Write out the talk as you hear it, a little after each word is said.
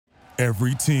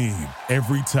Every team,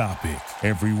 every topic,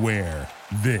 everywhere.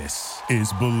 This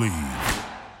is Believe.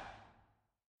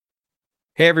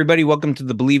 Hey, everybody. Welcome to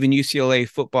the Believe in UCLA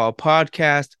Football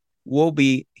podcast. We'll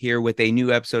be here with a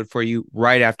new episode for you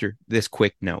right after this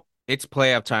quick note. It's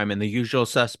playoff time, and the usual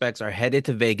suspects are headed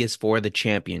to Vegas for the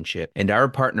championship. And our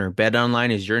partner,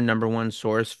 BetOnline, is your number one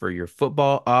source for your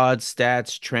football odds,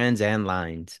 stats, trends, and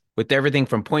lines. With everything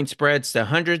from point spreads to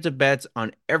hundreds of bets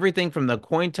on everything from the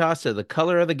coin toss to the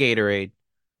color of the Gatorade,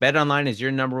 BetOnline is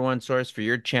your number one source for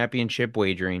your championship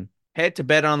wagering. Head to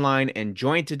BetOnline and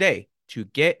join today to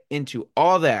get into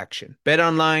all the action.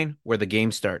 BetOnline, where the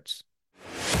game starts.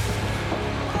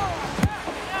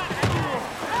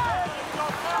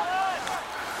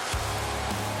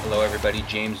 Hello, everybody.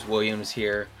 James Williams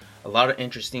here. A lot of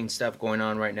interesting stuff going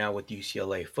on right now with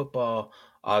UCLA football.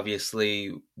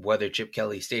 Obviously, whether Chip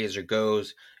Kelly stays or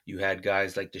goes, you had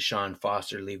guys like Deshaun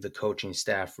Foster leave the coaching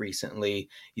staff recently.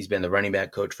 He's been the running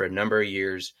back coach for a number of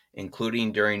years,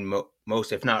 including during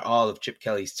most, if not all, of Chip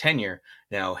Kelly's tenure.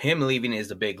 Now, him leaving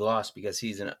is a big loss because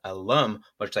he's an alum,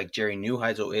 much like Jerry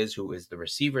Neuheisel is, who is the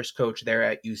receivers coach there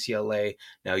at UCLA.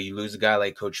 Now, you lose a guy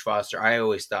like Coach Foster. I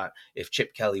always thought if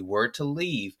Chip Kelly were to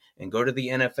leave and go to the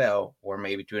NFL or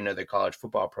maybe to another college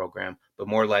football program, but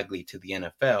more likely to the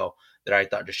NFL, that I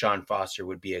thought Deshaun Foster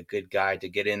would be a good guy to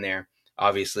get in there.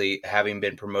 Obviously, having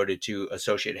been promoted to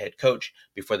associate head coach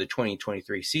before the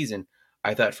 2023 season,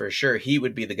 I thought for sure he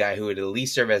would be the guy who would at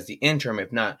least serve as the interim,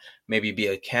 if not maybe be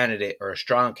a candidate or a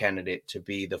strong candidate to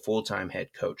be the full-time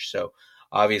head coach. So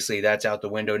obviously that's out the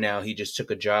window now. He just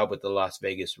took a job with the Las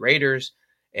Vegas Raiders,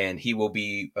 and he will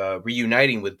be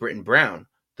reuniting with Britton Brown,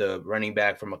 the running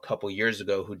back from a couple years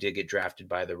ago who did get drafted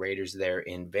by the Raiders there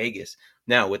in Vegas.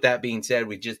 Now, with that being said,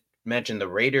 we just mentioned the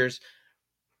Raiders.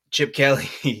 Chip Kelly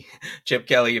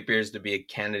appears to be a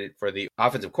candidate for the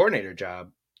offensive coordinator job.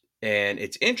 And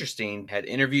it's interesting, had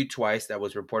interviewed twice, that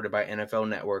was reported by NFL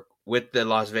Network, with the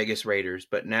Las Vegas Raiders,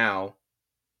 but now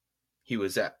he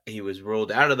was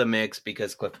ruled out of the mix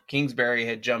because Cliff Kingsbury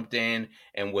had jumped in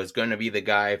and was going to be the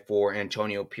guy for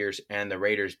Antonio Pierce and the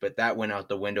Raiders, but that went out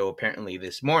the window apparently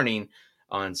this morning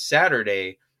on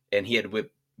Saturday, and he had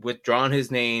withdrawn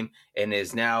his name and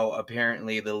is now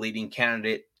apparently the leading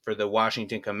candidate for the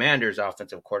Washington Commanders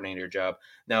offensive coordinator job.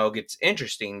 Now it gets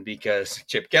interesting because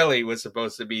Chip Kelly was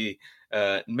supposed to be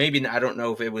maybe, I don't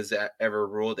know if it was ever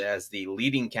ruled as the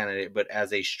leading candidate, but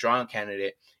as a strong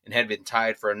candidate, and had been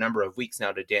tied for a number of weeks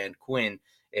now to Dan Quinn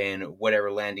and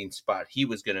whatever landing spot he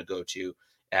was going to go to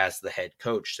as the head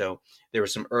coach. So there were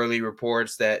some early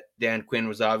reports that Dan Quinn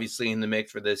was obviously in the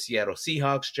mix for the Seattle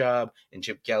Seahawks job, and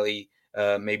Chip Kelly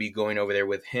maybe going over there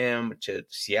with him to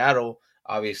Seattle.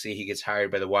 Obviously, he gets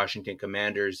hired by the Washington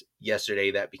Commanders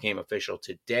yesterday. That became official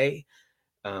today.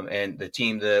 And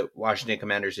the Washington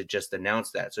Commanders, had just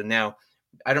announced that. So now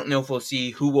I don't know if we'll see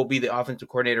who will be the offensive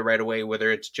coordinator right away,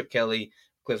 whether it's Chip Kelly,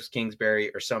 Cliff Kingsbury,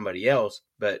 or somebody else.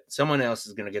 But someone else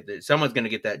is going to get someone's going to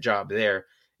get that job there,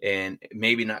 and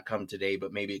maybe not come today,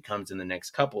 but maybe it comes in the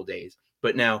next couple days.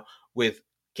 But now with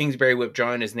Kingsbury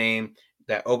withdrawing his name,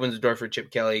 that opens the door for Chip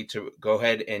Kelly to go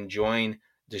ahead and join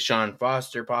Deshaun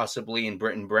Foster possibly and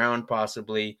Britton Brown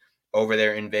possibly over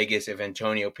there in Vegas if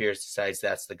Antonio Pierce decides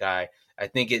that's the guy. I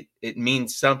think it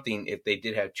means something if they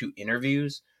did have two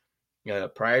interviews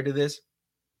prior to this.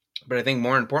 But I think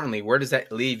more importantly, where does that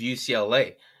leave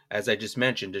UCLA? As I just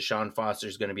mentioned, Deshaun Foster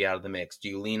is going to be out of the mix. Do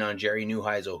you lean on Jerry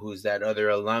Neuheisel, who's that other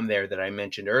alum there that I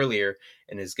mentioned earlier,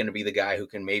 and is going to be the guy who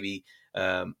can maybe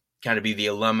kind of be the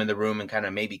alum in the room and kind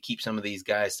of maybe keep some of these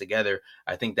guys together?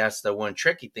 I think that's the one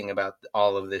tricky thing about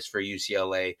all of this for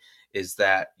UCLA, is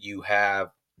that you have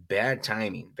bad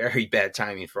timing, very bad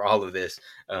timing for all of this.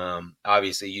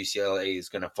 Obviously, UCLA is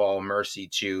going to fall mercy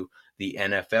to the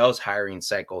NFL's hiring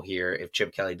cycle here if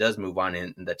Chip Kelly does move on,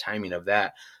 and the timing of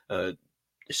that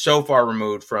so far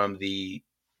removed from the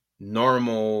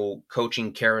normal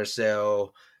coaching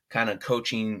carousel kind of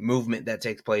coaching movement that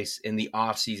takes place in the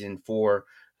off season for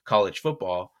college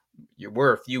football.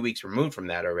 We're a few weeks removed from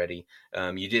that already.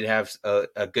 You did have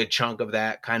a good chunk of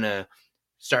that kind of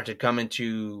start to come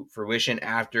into fruition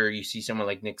after you see someone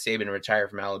like Nick Saban retire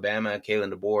from Alabama,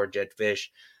 Kalen DeBoer, Jed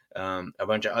Fish, a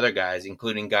bunch of other guys,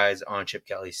 including guys on Chip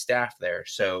Kelly's staff there.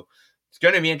 So it's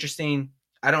going to be interesting.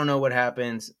 I don't know what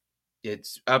happens.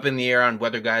 It's up in the air on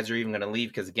whether guys are even going to leave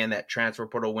because, again, that transfer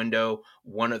portal window,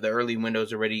 one of the early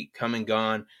windows already come and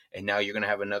gone, and now you're going to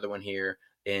have another one here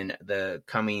in the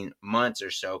coming months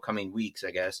or so, coming weeks, I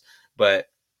guess. But,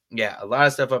 yeah, a lot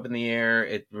of stuff up in the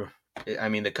air. I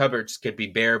mean, the cupboards could be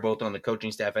bare both on the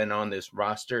coaching staff and on this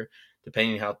roster,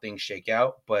 depending on how things shake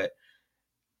out. But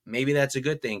maybe that's a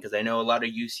good thing because I know a lot of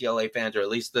UCLA fans, or at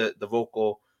least the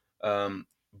vocal vocal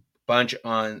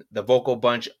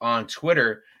bunch on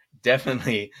Twitter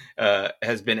definitely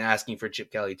has been asking for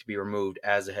Chip Kelly to be removed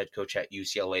as a head coach at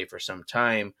UCLA for some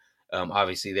time.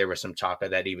 Obviously, there was some talk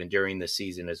of that even during the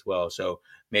season as well. So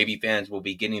maybe fans will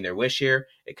be getting their wish here.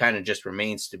 It kind of just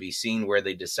remains to be seen where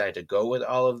they decide to go with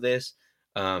all of this.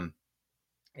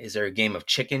 Is there a game of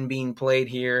chicken being played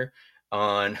here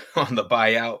on the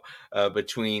buyout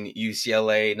between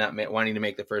UCLA not wanting to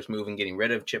make the first move and getting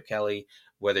rid of Chip Kelly,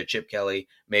 whether Chip Kelly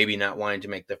maybe not wanting to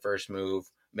make the first move?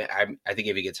 I think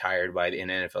if he gets hired by an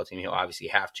NFL team, he'll obviously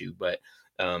have to, but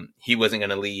he wasn't going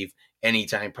to leave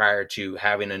anytime prior to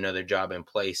having another job in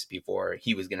place before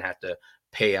he was going to have to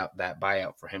pay out that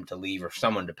buyout for him to leave, or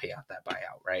someone to pay out that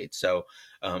buyout, right? So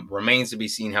remains to be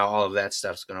seen how all of that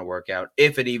stuff's going to work out,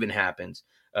 if it even happens.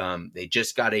 They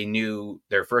just got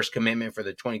their first commitment for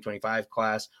the 2025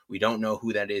 class. We don't know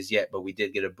who that is yet, but we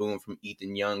did get a boom from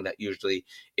Ethan Young that usually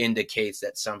indicates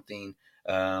that something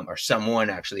or someone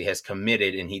actually has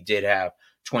committed, and he did have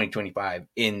 2025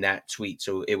 in that tweet.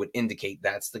 So it would indicate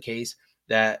that's the case,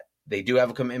 that they do have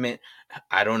a commitment.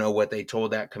 I don't know what they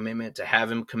told that commitment to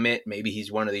have him commit. Maybe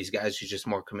he's one of these guys who's just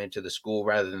more committed to the school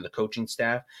rather than the coaching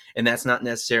staff. And that's not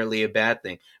necessarily a bad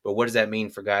thing. But what does that mean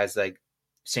for guys like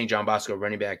St. John Bosco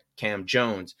running back Cam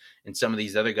Jones and some of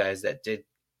these other guys that did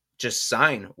just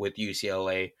sign with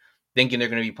UCLA thinking they're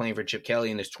going to be playing for Chip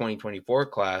Kelly in this 2024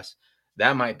 class?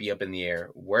 That might be up in the air.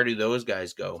 Where do those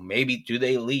guys go? Maybe do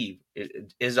they leave?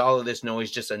 Is all of this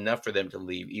noise just enough for them to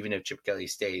leave, even if Chip Kelly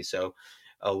stays? So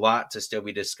a lot to still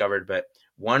be discovered, but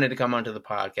wanted to come onto the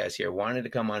podcast here, wanted to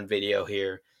come on video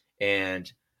here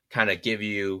and kind of give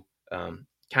you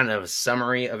kind of a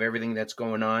summary of everything that's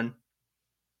going on.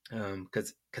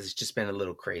 Because it's just been a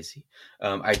little crazy.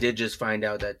 I did just find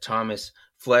out that Thomas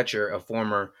Fletcher, a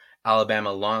former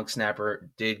Alabama long snapper,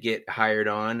 did get hired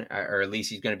on, or at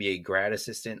least he's going to be a grad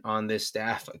assistant on this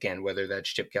staff. Again, whether that's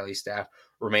Chip Kelly's staff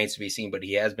remains to be seen, but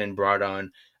he has been brought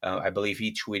on. I believe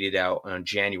he tweeted out on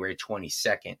January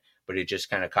 22nd, but it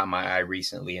just kind of caught my eye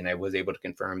recently, and I was able to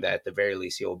confirm that at the very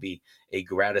least he will be a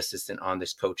grad assistant on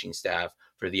this coaching staff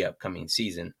for the upcoming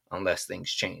season, unless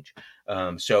things change.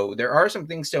 So there are some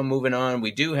things still moving on. We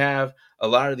do have a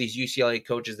lot of these UCLA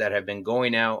coaches that have been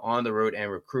going out on the road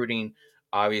and recruiting.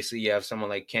 Obviously, you have someone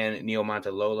like Ken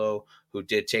Neomontalolo, who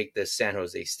did take the San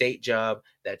Jose State job.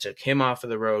 That took him off of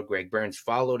the road. Greg Burns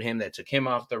followed him. That took him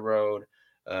off the road.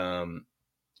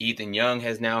 Ethan Young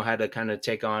has now had to kind of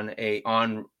take on a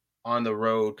on the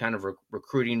road kind of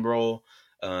recruiting role.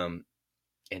 And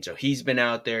so he's been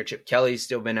out there. Chip Kelly's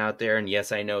still been out there. And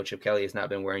yes, I know Chip Kelly has not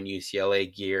been wearing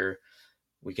UCLA gear.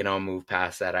 We can all move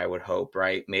past that, I would hope,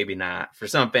 right? Maybe not. For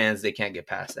some fans, they can't get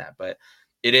past that. But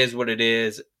it is what it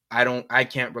is. I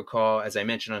can't recall, as I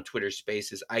mentioned on Twitter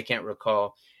Spaces, I can't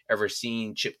recall ever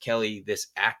seeing Chip Kelly this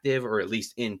active, or at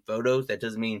least in photos. That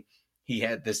doesn't mean he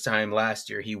had this time last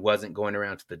year he wasn't going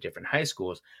around to the different high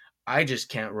schools. I just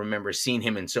can't remember seeing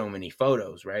him in so many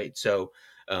photos, right? So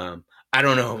I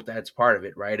don't know if that's part of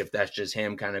it, right? If that's just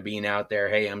him kind of being out there,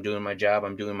 hey, I'm doing my job,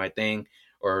 I'm doing my thing,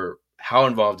 or how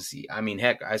involved is he? I mean,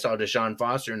 heck, I saw Deshaun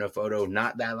Foster in a photo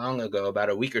not that long ago, about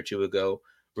a week or two ago,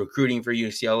 recruiting for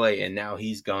UCLA, and now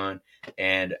he's gone,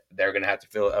 and they're going to have to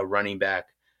fill a running back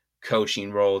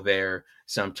coaching role there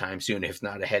sometime soon, if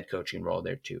not a head coaching role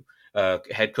there too.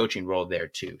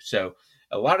 So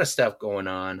a lot of stuff going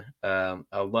on,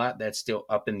 a lot that's still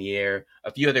up in the air.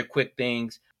 A few other quick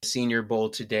things. Senior Bowl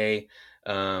today,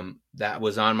 that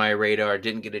was on my radar.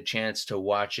 Didn't get a chance to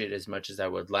watch it as much as I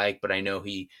would like, but I know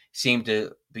he seemed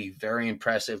to be very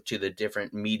impressive to the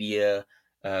different media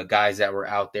guys that were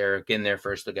out there getting their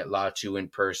first look at Latu in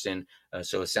person.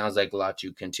 So it sounds like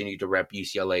Latu continued to rep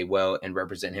UCLA well and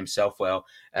represent himself well,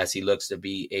 as he looks to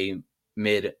be a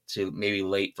mid to maybe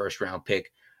late first round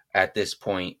pick at this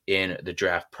point in the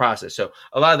draft process. So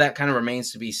a lot of that kind of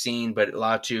remains to be seen, but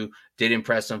Latu did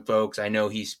impress some folks. I know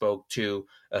he spoke to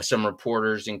some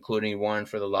reporters, including one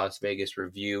for the Las Vegas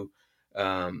Review,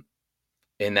 and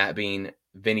that being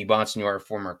Vinny Bonsignor, a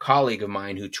former colleague of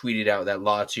mine, who tweeted out that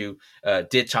Latu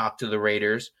did talk to the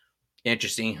Raiders.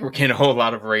 Interesting. We're getting a whole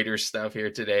lot of Raiders stuff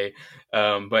here today.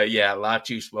 But yeah,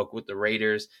 Latu spoke with the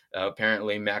Raiders.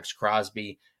 Apparently Max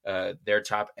Crosby, their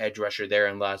top edge rusher there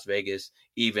in Las Vegas,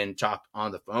 even talked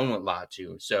on the phone with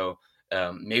Latu. So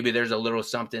maybe there's a little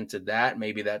something to that.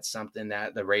 Maybe that's something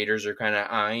that the Raiders are kind of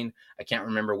eyeing. I can't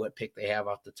remember what pick they have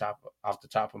off the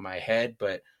top of my head,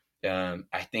 but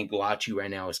I think Latu right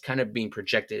now is kind of being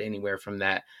projected anywhere from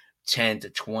that 10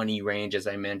 to 20 range, as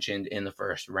I mentioned, in the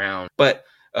first round. But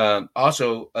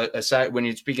also, aside, when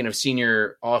you're speaking of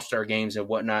senior all-star games and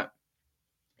whatnot,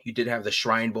 You did have the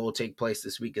Shrine Bowl take place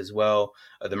this week as well.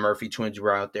 The Murphy twins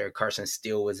were out there. Carson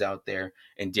Steele was out there.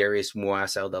 And Darius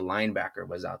Muasau, the linebacker,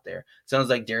 was out there. Sounds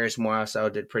like Darius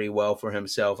Muasau did pretty well for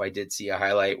himself. I did see a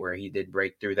highlight where he did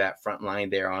break through that front line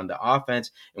there on the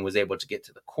offense and was able to get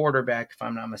to the quarterback, if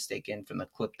I'm not mistaken, from the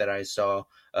clip that I saw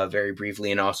very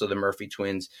briefly. And also the Murphy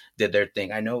twins did their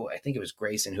thing. I think it was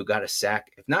Grayson who got a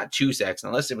sack, if not 2 sacks,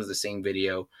 unless it was the same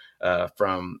video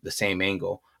from the same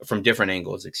angle, from different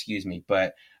angles, excuse me.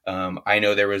 But I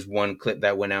know there was one clip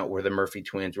that went out where the Murphy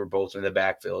twins were both in the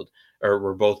backfield, or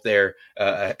were both there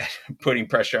putting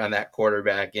pressure on that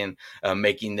quarterback and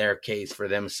making their case for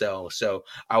themselves. So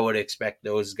I would expect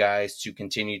those guys to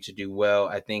continue to do well.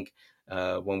 I think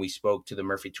when we spoke to the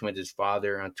Murphy twins'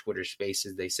 father on Twitter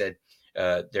Spaces, they said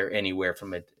they're anywhere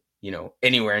from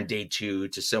anywhere in day 2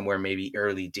 to somewhere maybe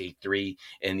early day 3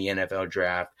 in the NFL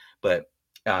draft. But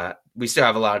we still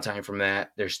have a lot of time from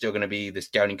that. There's still going to be the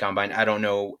scouting combine. I don't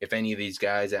know if any of these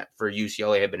guys for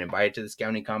UCLA have been invited to the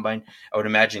scouting combine. I would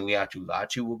imagine Liatu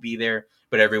Latu will be there,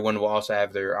 but everyone will also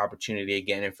have their opportunity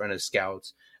again in front of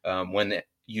scouts when the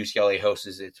UCLA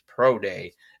hosts its pro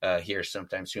day here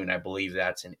sometime soon. I believe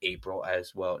that's in April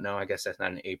as well. No, I guess that's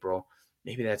not in April.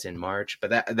 Maybe that's in March,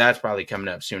 but that's probably coming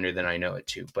up sooner than I know it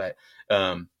too. But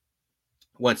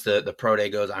once the pro day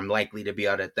goes, I'm likely to be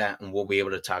out at that, and we'll be able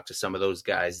to talk to some of those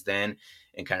guys then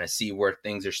and kind of see where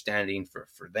things are standing for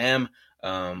them.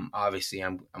 Obviously,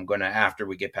 I'm going to, after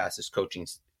we get past this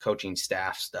coaching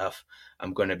staff stuff,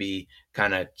 I'm going to be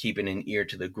kind of keeping an ear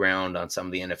to the ground on some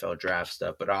of the NFL draft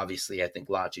stuff. But obviously, I think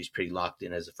Latu's pretty locked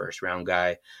in as a first-round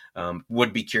guy.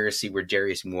 Would be curious to see where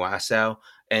Darius Muasau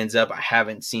ends up. I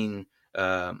haven't seen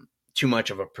too much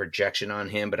of a projection on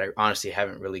him, but I honestly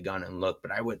haven't really gone and looked.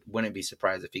 But I wouldn't be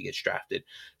surprised if he gets drafted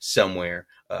somewhere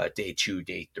day 2,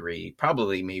 day 3,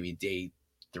 probably maybe day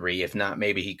 3. If not,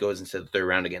 maybe he goes into the 3rd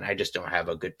round again. I just don't have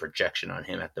a good projection on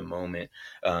him at the moment,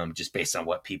 just based on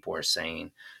what people are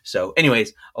saying. So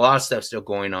anyways, a lot of stuff still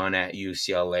going on at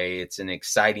UCLA. It's an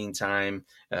exciting time.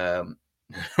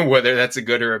 Whether that's a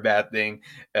good or a bad thing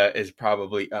is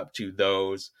probably up to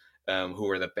those who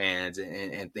are the fans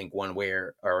and think one way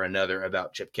or another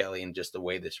about Chip Kelly and just the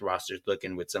way this roster is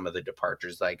looking with some of the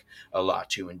departures like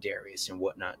Latu and Darius and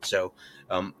whatnot. So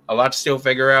a lot to still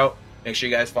figure out. Make sure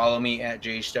you guys follow me at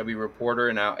JHW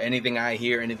Reporter. Now, anything I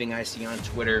hear, anything I see on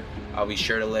Twitter, I'll be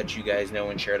sure to let you guys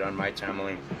know and share it on my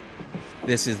timeline.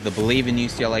 This is the Believe in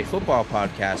UCLA Football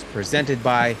podcast presented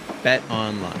by Bet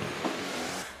Online.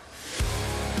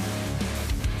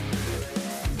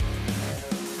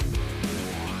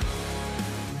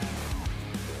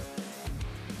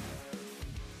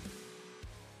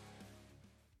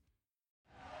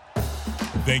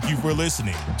 Thank you for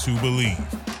listening to Believe.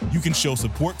 You can show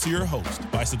support to your host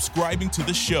by subscribing to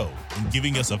the show and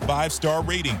giving us a 5-star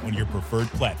rating on your preferred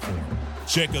platform.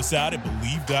 Check us out at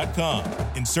Believe.com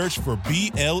and search for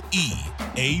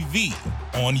BLEAV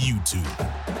on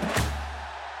YouTube.